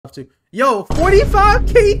Yo, 45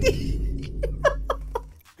 KD.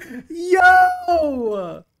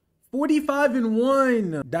 Yo, 45 and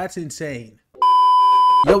 1. That's insane.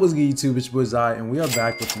 Yo, what's good YouTube? It's your boy Zii, and we are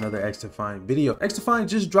back with another XDefiant video. XDefiant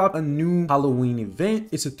just dropped a new Halloween event.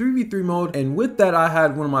 It's a 3v3 mode, and with that I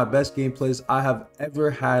had one of my best gameplays I have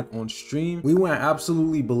ever had on stream. We went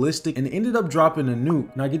absolutely ballistic and ended up dropping a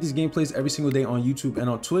nuke. Now I get these gameplays every single day on YouTube and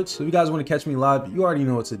on Twitch, so if you guys want to catch me live, you already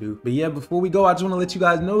know what to do. But yeah, before we go, I just want to let you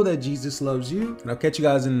guys know that Jesus loves you, and I'll catch you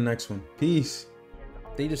guys in the next one. Peace.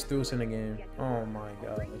 They just threw us in the game. Oh my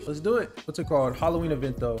gosh. Let's do it. What's it called? Halloween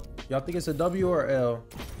event though. Y'all think it's a W or L?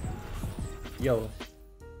 Yo.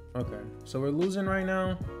 Okay. So we're losing right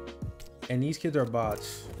now. And these kids are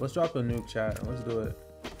bots. Let's drop a nuke, chat. Let's do it.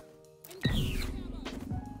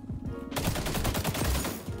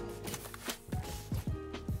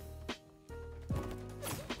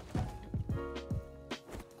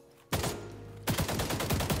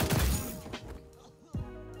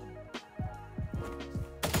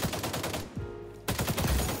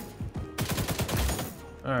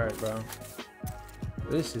 All right, bro.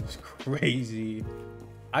 This is crazy.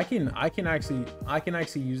 I can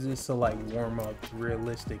actually use this to like warm up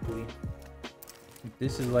realistically.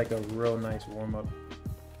 This is like a real nice warm up.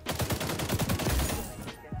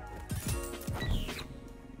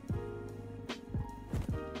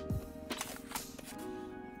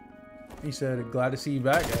 He said, "Glad to see you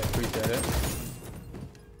back." I appreciate it.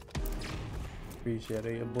 Appreciate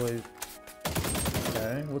it, your boy.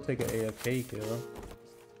 Okay, we'll take an AFK kill.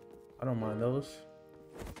 I don't mind those.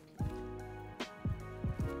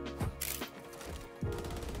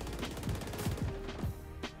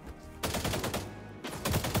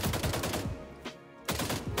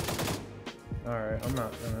 Alright, I'm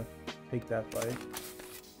not gonna take that fight.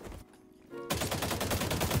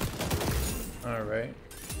 Alright.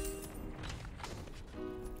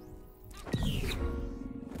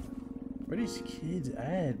 Where these kids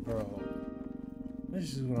at, bro?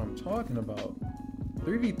 This is what I'm talking about.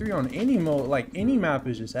 3v3 on any mode, like any map,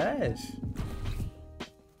 is just ass.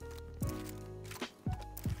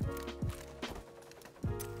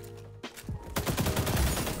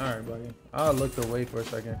 Alright, buddy. I looked away for a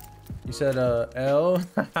second. You said L?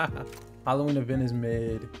 Halloween event is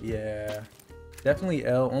mid. Yeah. Definitely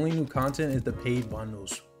L. Only new content is the paid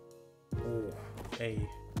bundles. Oh, hey.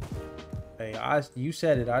 Hey, you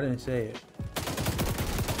said it, I didn't say it.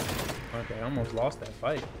 Okay, I almost lost that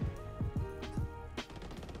fight.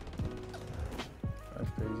 That's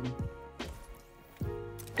crazy.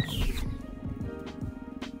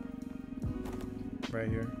 Right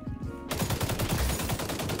here.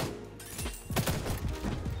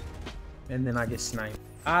 And then I get sniped.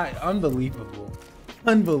 Unbelievable.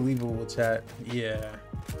 Unbelievable, chat. Yeah.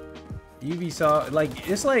 Ubisoft, like,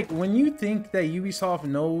 it's like when you think that Ubisoft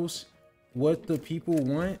knows what the people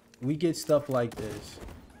want, we get stuff like this.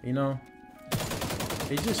 You know?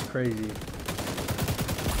 It's just crazy.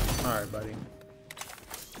 Alright, buddy.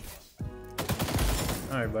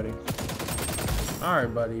 Alright, buddy.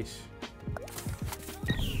 Alright, buddies.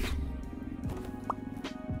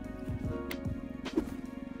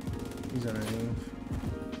 He's underneath.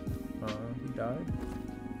 He died.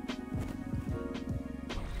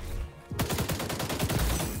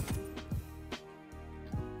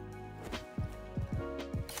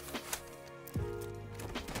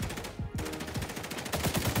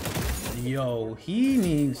 Yo, he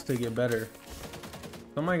needs to get better.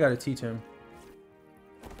 Somebody gotta teach him.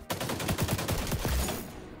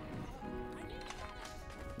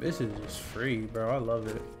 This is just free, bro. I love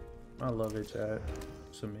it. I love it, chat.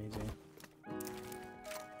 It's amazing.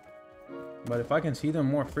 But if I can see them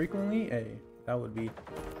more frequently, hey, that would be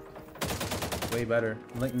way better.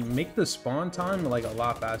 Like, make the spawn time like a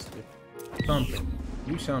lot faster. Something.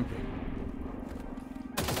 Do something.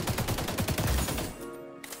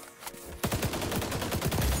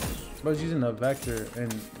 But using a vector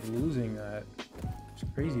and losing that, it's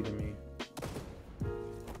crazy to me.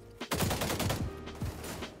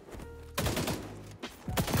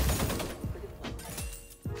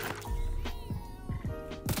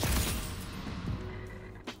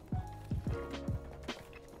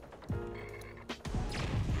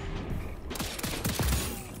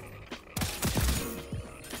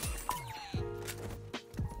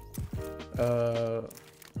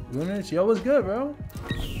 Lunich, yo, what's good, bro?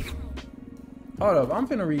 Hold up, I'm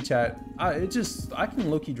finna re-chat. I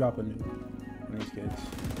can low-key drop a nuke on these kids.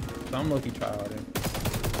 So I'm low-key tryharding.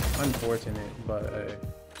 Unfortunate, but it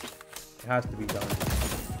has to be done.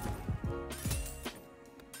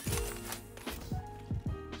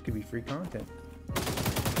 This could be free content.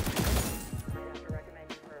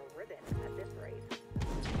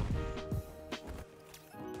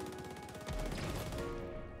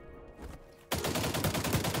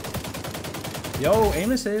 Yo,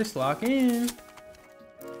 aim assist, lock in.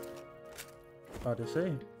 About to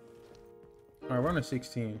say. Alright, we're on a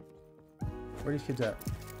 16. Where these kids at?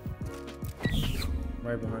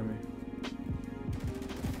 Right behind me.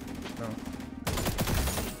 No.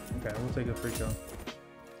 Okay, we'll take a free kill.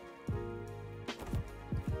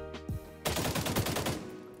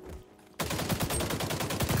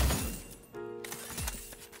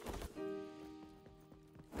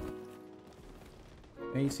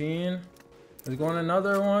 Let's go on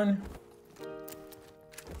another one.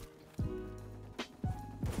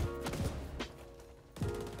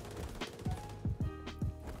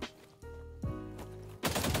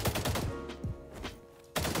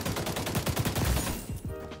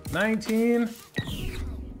 $19.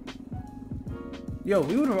 Yo,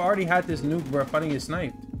 we would have already had this nuke, bro, if I didn't get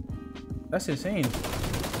sniped. That's insane.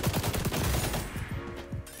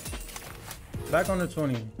 Back on the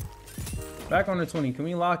 20. Back on the 20. Can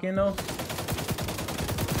we lock in though?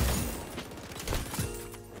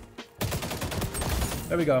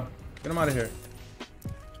 There we go. Get him out of here.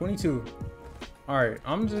 22. Alright,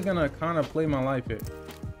 I'm just gonna kind of play my life here.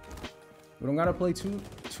 We don't gotta play too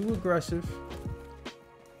aggressive.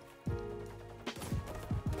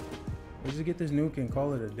 Let's just get this nuke and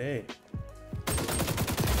call it a day.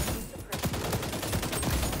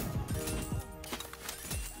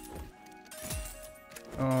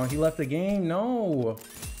 Oh, he left the game? No.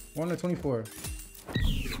 1 to 24.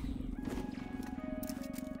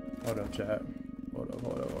 Hold up, chat. Hold up.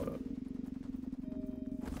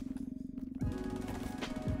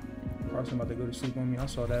 Carson about to go to sleep on me. I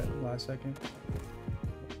saw that last second.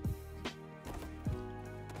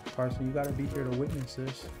 Carson, you gotta be here to witness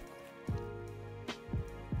this.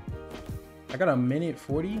 I got a minute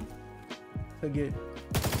 40 to get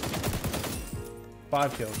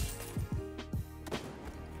 5 kills.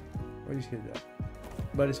 Where these kids at?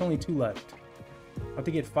 But it's only 2 left. I have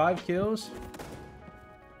to get 5 kills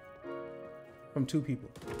from 2 people.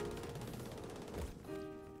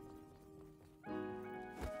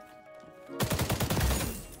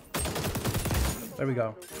 There we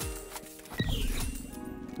go.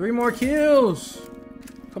 3 more kills.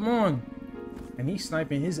 Come on. And he's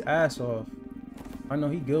sniping his ass off. I know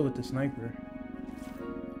he good with the sniper.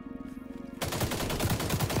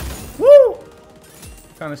 Woo!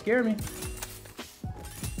 Kind of scared me.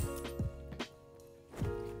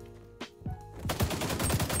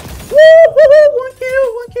 Woo! 1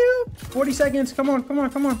 kill. 40 seconds. Come on.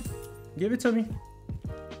 Give it to me.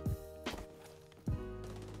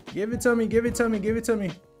 Give it to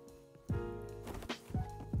me.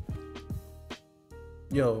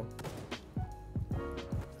 Yo.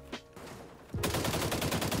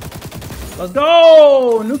 Let's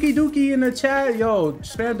go! Nuki Dookie in the chat. Yo,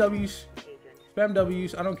 spam W's. Spam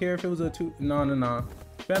W's. I don't care if it was a 2. No.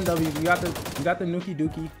 Spam W's. We got the Nuki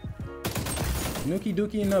Dookie. Nuki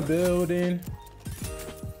Dookie in the building.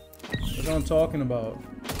 That's what I'm talking about.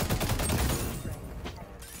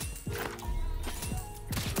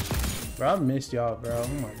 Bro, I missed y'all, bro. Oh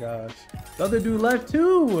my gosh. The other dude left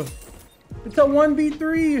too. It's a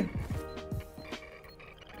 1v3.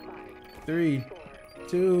 3,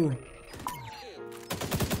 2.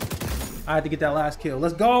 I had to get that last kill.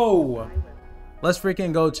 Let's go. Let's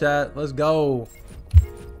freaking go, chat. Let's go.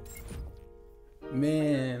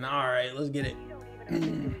 Man, all right, let's get it.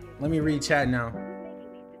 Let me read chat now.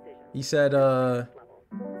 He said,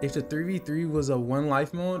 if the 3v3 was a 1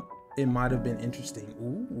 life mode, it might have been interesting.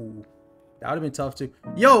 Ooh, that would have been tough too.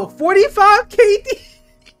 Yo, 45 KD.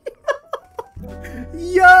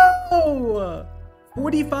 Yo,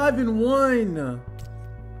 45-1.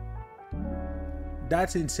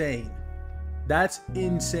 That's insane. That's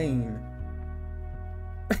insane.